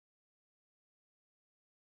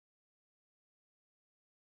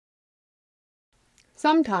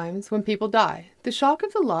Sometimes when people die, the shock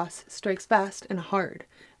of the loss strikes fast and hard,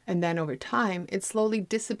 and then over time it slowly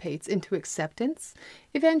dissipates into acceptance,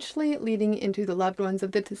 eventually leading into the loved ones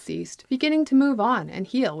of the deceased beginning to move on and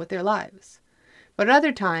heal with their lives. But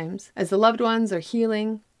other times, as the loved ones are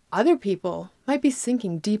healing, other people might be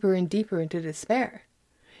sinking deeper and deeper into despair,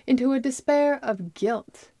 into a despair of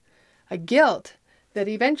guilt, a guilt that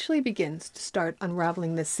eventually begins to start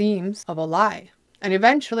unraveling the seams of a lie. And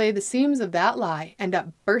eventually the seams of that lie end up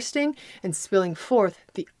bursting and spilling forth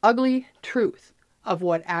the ugly truth of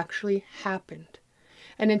what actually happened.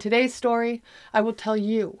 And in today's story, I will tell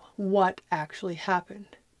you what actually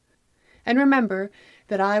happened. And remember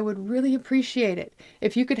that I would really appreciate it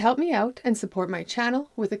if you could help me out and support my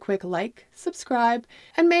channel with a quick like, subscribe,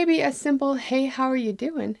 and maybe a simple "Hey, how are you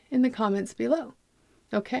doing?" in the comments below.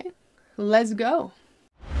 Okay, let's go.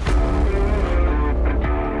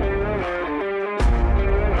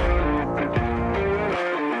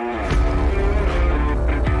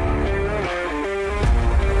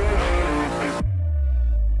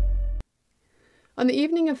 On the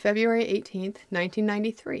evening of February 18th,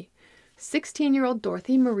 1993, 16-year-old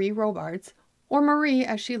Dorothy Marie Robards, or Marie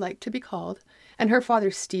as she liked to be called, and her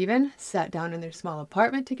father Steven sat down in their small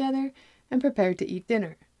apartment together and prepared to eat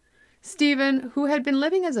dinner. Steven, who had been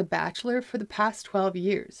living as a bachelor for the past 12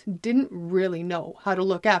 years, didn't really know how to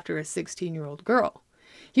look after a 16-year-old girl.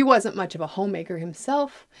 He wasn't much of a homemaker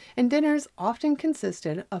himself, and dinners often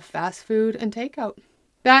consisted of fast food and takeout.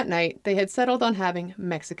 That night, they had settled on having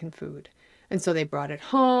Mexican food. And so they brought it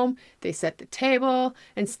home, they set the table,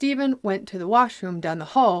 and Steven went to the washroom down the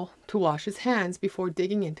hall to wash his hands before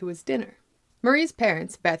digging into his dinner. Marie's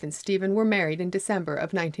parents, Beth and Steven, were married in December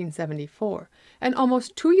of 1974, and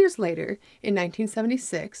almost 2 years later, in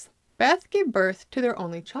 1976, Beth gave birth to their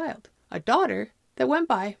only child, a daughter that went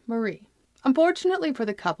by Marie. Unfortunately for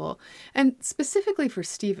the couple, and specifically for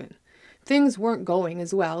Steven, things weren't going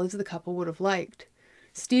as well as the couple would have liked.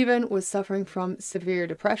 Steven was suffering from severe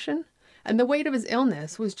depression, and the weight of his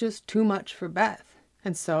illness was just too much for Beth.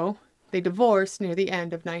 And so they divorced near the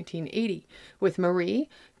end of 1980, with Marie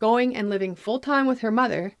going and living full-time with her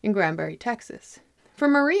mother in Granbury, Texas. For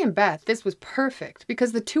Marie and Beth, this was perfect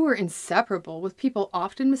because the two were inseparable, with people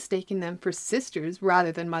often mistaking them for sisters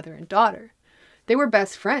rather than mother and daughter. They were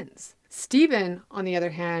best friends. Steven, on the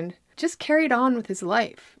other hand, just carried on with his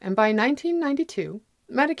life, and by 1992,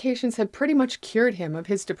 medications had pretty much cured him of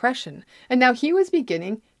his depression, and now he was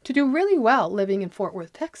beginning to do really well living in Fort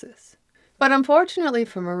Worth, Texas. But unfortunately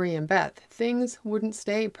for Marie and Beth, things wouldn't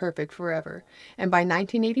stay perfect forever, and by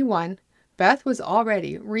 1981, Beth was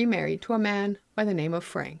already remarried to a man by the name of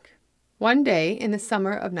Frank. One day in the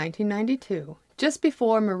summer of 1992, just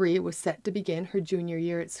before Marie was set to begin her junior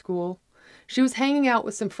year at school, she was hanging out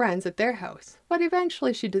with some friends at their house, but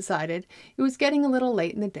eventually she decided it was getting a little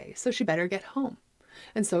late in the day, so she better get home.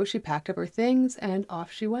 And so she packed up her things and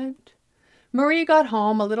off she went. Marie got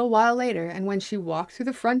home a little while later, and when she walked through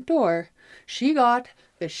the front door, she got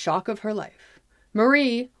the shock of her life.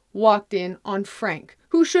 Marie walked in on Frank,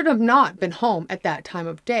 who should have not been home at that time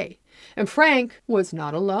of day. And Frank was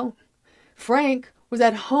not alone. Frank was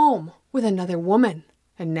at home with another woman.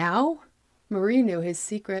 And now, Marie knew his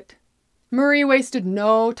secret. Marie wasted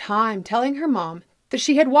no time telling her mom that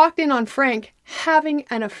she had walked in on Frank having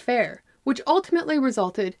an affair, which ultimately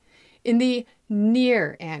resulted in the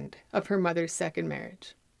near end of her mother's second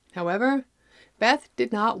marriage. However, Beth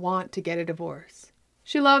did not want to get a divorce.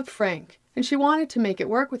 She loved Frank, and she wanted to make it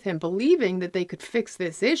work with him, believing that they could fix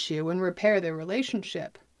this issue and repair their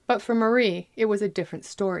relationship. But for Marie, it was a different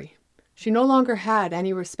story. She no longer had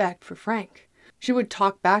any respect for Frank. She would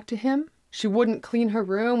talk back to him. She wouldn't clean her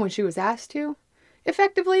room when she was asked to.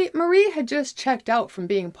 Effectively, Marie had just checked out from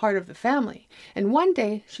being part of the family, and one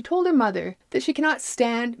day she told her mother that she cannot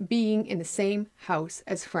stand being in the same house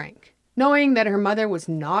as Frank. Knowing that her mother was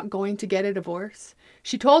not going to get a divorce,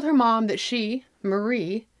 she told her mom that she,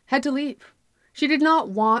 Marie, had to leave. She did not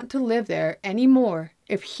want to live there anymore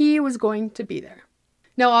if he was going to be there.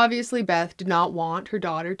 Now, obviously, Beth did not want her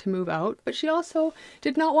daughter to move out, but she also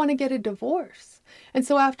did not want to get a divorce. And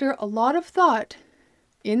so after a lot of thought,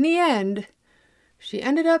 in the end, she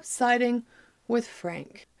ended up siding with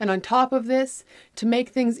Frank. And on top of this, to make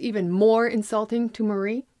things even more insulting to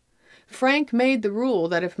Marie, Frank made the rule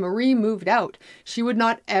that if Marie moved out, she would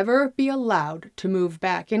not ever be allowed to move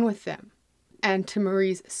back in with them. And to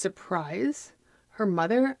Marie's surprise, her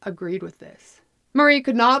mother agreed with this. Marie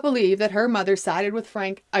could not believe that her mother sided with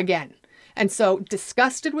Frank again. And so,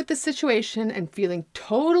 disgusted with the situation and feeling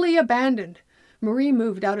totally abandoned, Marie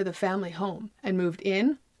moved out of the family home and moved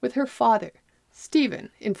in with her father, Steven,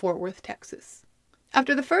 in Fort Worth, Texas.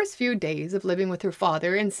 After the first few days of living with her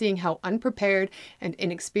father and seeing how unprepared and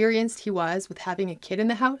inexperienced he was with having a kid in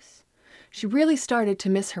the house, she really started to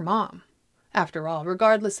miss her mom. After all,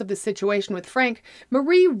 regardless of the situation with Frank,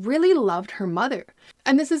 Marie really loved her mother,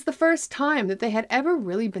 and this is the first time that they had ever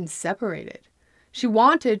really been separated. She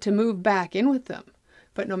wanted to move back in with them,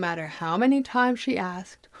 but no matter how many times she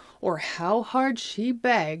asked or how hard she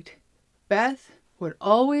begged, Beth would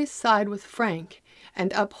always side with Frank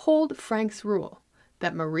and uphold Frank's rule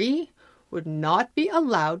that Marie would not be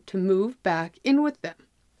allowed to move back in with them,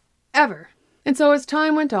 ever. And so as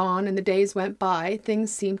time went on and the days went by,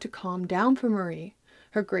 things seemed to calm down for Marie.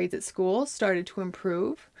 Her grades at school started to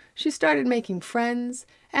improve, she started making friends,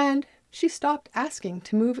 and she stopped asking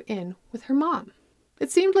to move in with her mom.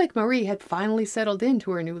 It seemed like Marie had finally settled into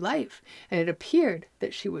her new life, and it appeared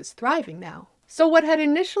that she was thriving now. So what had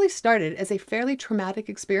initially started as a fairly traumatic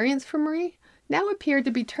experience for Marie now appeared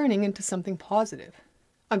to be turning into something positive.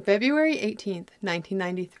 On February 18th,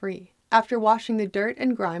 1993, after washing the dirt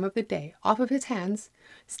and grime of the day off of his hands,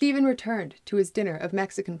 Steven returned to his dinner of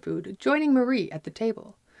Mexican food, joining Marie at the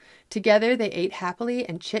table. Together they ate happily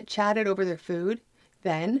and chit-chatted over their food.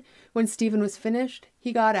 Then, when Steven was finished,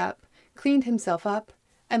 he got up, cleaned himself up,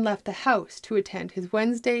 and left the house to attend his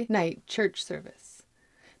Wednesday night church service.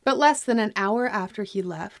 But less than an hour after he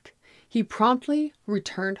left, he promptly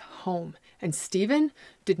returned home, and Steven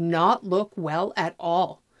did not look well at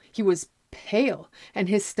all. He was pale, and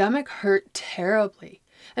his stomach hurt terribly.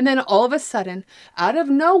 And then all of a sudden, out of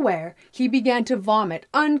nowhere, he began to vomit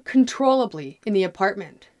uncontrollably in the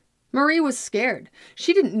apartment. Marie was scared.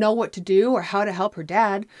 She didn't know what to do or how to help her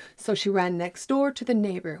dad, so she ran next door to the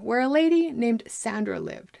neighbor where a lady named Sandra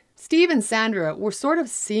lived. Steve and Sandra were sort of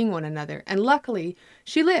seeing one another, and luckily,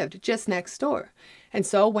 she lived just next door. And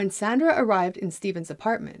so when Sandra arrived in Steven's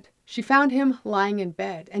apartment, she found him lying in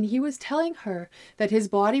bed, and he was telling her that his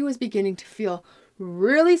body was beginning to feel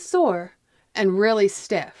really sore and really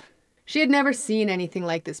stiff. She had never seen anything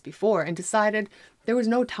like this before and decided there was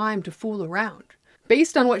no time to fool around.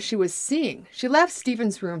 Based on what she was seeing, she left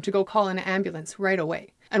Steven's room to go call an ambulance right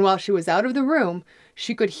away. And while she was out of the room,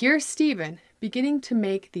 she could hear Steven beginning to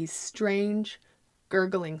make these strange,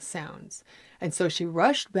 gurgling sounds. And so she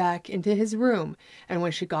rushed back into his room, and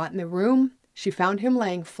when she got in the room, she found him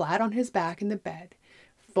laying flat on his back in the bed,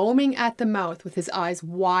 foaming at the mouth with his eyes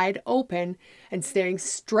wide open and staring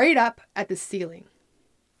straight up at the ceiling.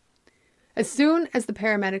 As soon as the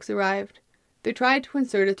paramedics arrived, they tried to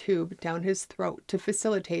insert a tube down his throat to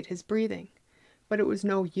facilitate his breathing, but it was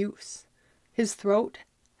no use. His throat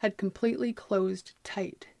had completely closed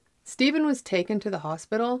tight. Steven was taken to the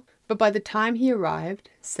hospital, but by the time he arrived,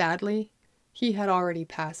 sadly, he had already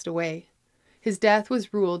passed away. His death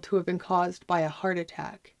was ruled to have been caused by a heart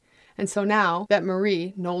attack. And so now that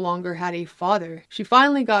Marie no longer had a father, she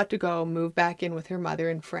finally got to go move back in with her mother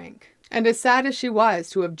and Frank. And as sad as she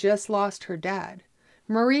was to have just lost her dad,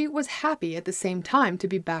 Marie was happy at the same time to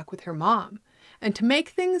be back with her mom. And to make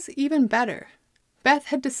things even better, Beth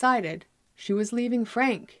had decided she was leaving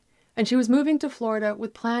Frank, and she was moving to Florida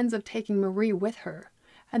with plans of taking Marie with her.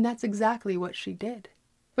 And that's exactly what she did.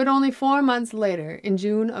 But only 4 months later, in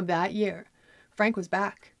June of that year, Frank was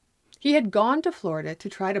back. He had gone to Florida to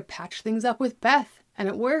try to patch things up with Beth, and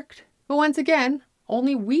it worked. But once again,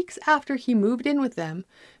 only weeks after he moved in with them,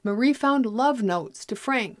 Marie found love notes to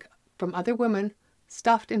Frank from other women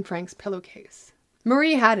stuffed in Frank's pillowcase.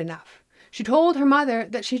 Marie had enough. She told her mother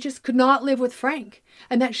that she just could not live with Frank,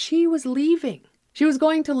 and that she was leaving. She was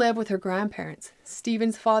going to live with her grandparents,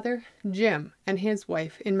 Steven's father, Jim, and his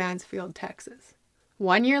wife in Mansfield, Texas.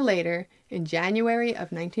 1 year later, in January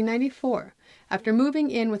of 1994, after moving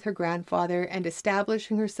in with her grandfather and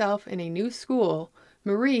establishing herself in a new school,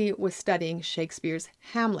 Marie was studying Shakespeare's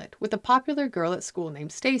Hamlet with a popular girl at school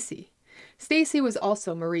named Stacy. Stacy was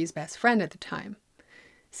also Marie's best friend at the time.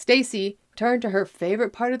 Stacy turned to her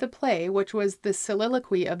favorite part of the play, which was the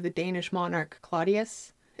soliloquy of the Danish monarch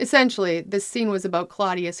Claudius. Essentially, this scene was about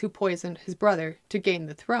Claudius who poisoned his brother to gain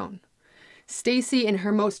the throne. Stacy, in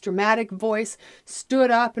her most dramatic voice,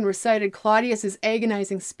 stood up and recited Claudius's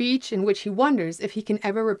agonizing speech in which he wonders if he can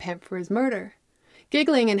ever repent for his murder.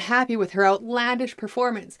 Giggling and happy with her outlandish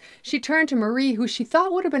performance, she turned to Marie, who she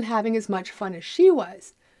thought would have been having as much fun as she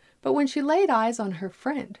was. But when she laid eyes on her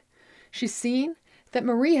friend, she seen that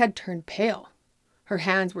Marie had turned pale. Her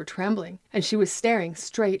hands were trembling, and she was staring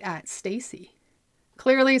straight at Stacy.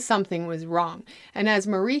 Clearly something was wrong, and as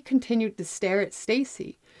Marie continued to stare at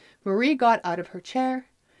Stacy, Marie got out of her chair,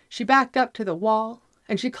 she backed up to the wall,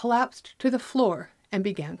 and she collapsed to the floor and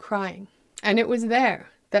began crying. And it was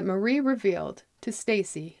there that Marie revealed to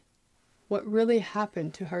Stacy what really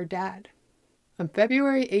happened to her dad. On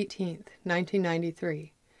February 18th,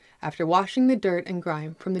 1993, after washing the dirt and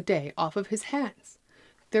grime from the day off of his hands,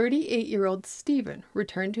 38-year-old Steven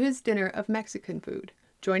returned to his dinner of Mexican food,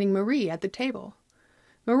 joining Marie at the table.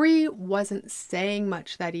 Marie wasn't saying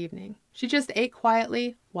much that evening. She just ate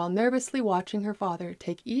quietly while nervously watching her father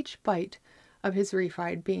take each bite of his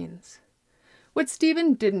refried beans. What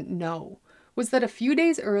Steven didn't know was that a few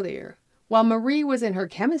days earlier, while Marie was in her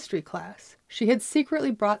chemistry class, she had secretly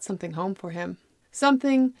brought something home for him.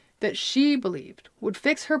 Something that she believed would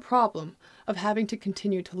fix her problem of having to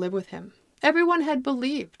continue to live with him. Everyone had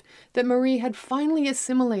believed that Marie had finally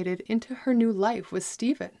assimilated into her new life with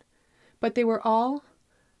Steven, but they were all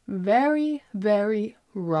very, very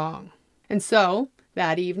wrong. And so,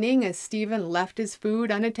 that evening, as Steven left his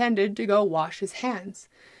food unattended to go wash his hands,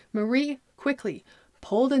 Marie quickly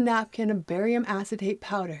pulled a napkin of barium acetate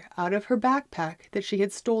powder out of her backpack that she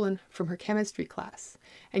had stolen from her chemistry class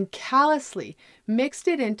and callously mixed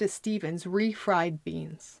it into Steven's refried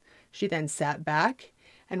beans. She then sat back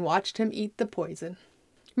and watched him eat the poison.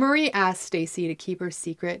 Marie asked Stacy to keep her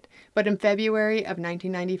secret, but in February of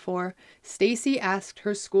 1994, Stacy asked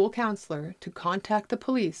her school counselor to contact the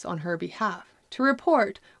police on her behalf to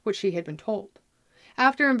report what she had been told.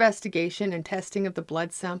 After investigation and testing of the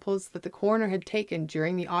blood samples that the coroner had taken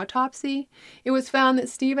during the autopsy, it was found that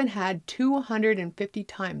Steven had 250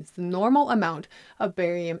 times the normal amount of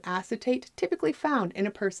barium acetate typically found in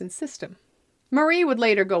a person's system. Marie would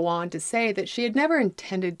later go on to say that she had never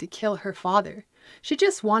intended to kill her father. She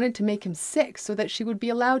just wanted to make him sick so that she would be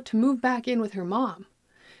allowed to move back in with her mom.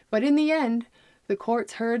 But in the end, the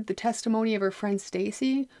courts heard the testimony of her friend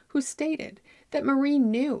Stacy, who stated that Marie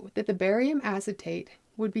knew that the barium acetate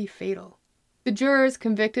would be fatal. The jurors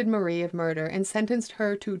convicted Marie of murder and sentenced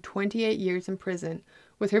her to 28 years in prison,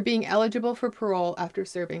 with her being eligible for parole after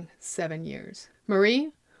serving 7 years.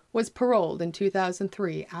 Marie was paroled in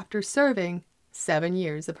 2003 after serving 7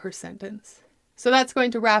 years of her sentence. So that's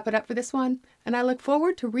going to wrap it up for this one, and I look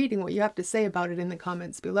forward to reading what you have to say about it in the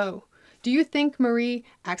comments below. Do you think Marie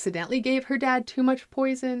accidentally gave her dad too much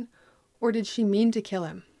poison, or did she mean to kill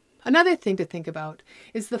him? Another thing to think about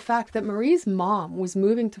is the fact that Marie's mom was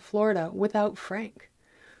moving to Florida without Frank.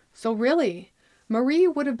 So really, Marie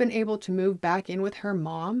would have been able to move back in with her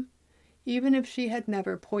mom, even if she had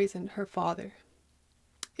never poisoned her father.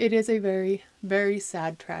 It is a very, very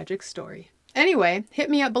sad, tragic story. Anyway,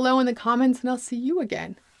 hit me up below in the comments and I'll see you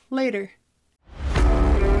again later.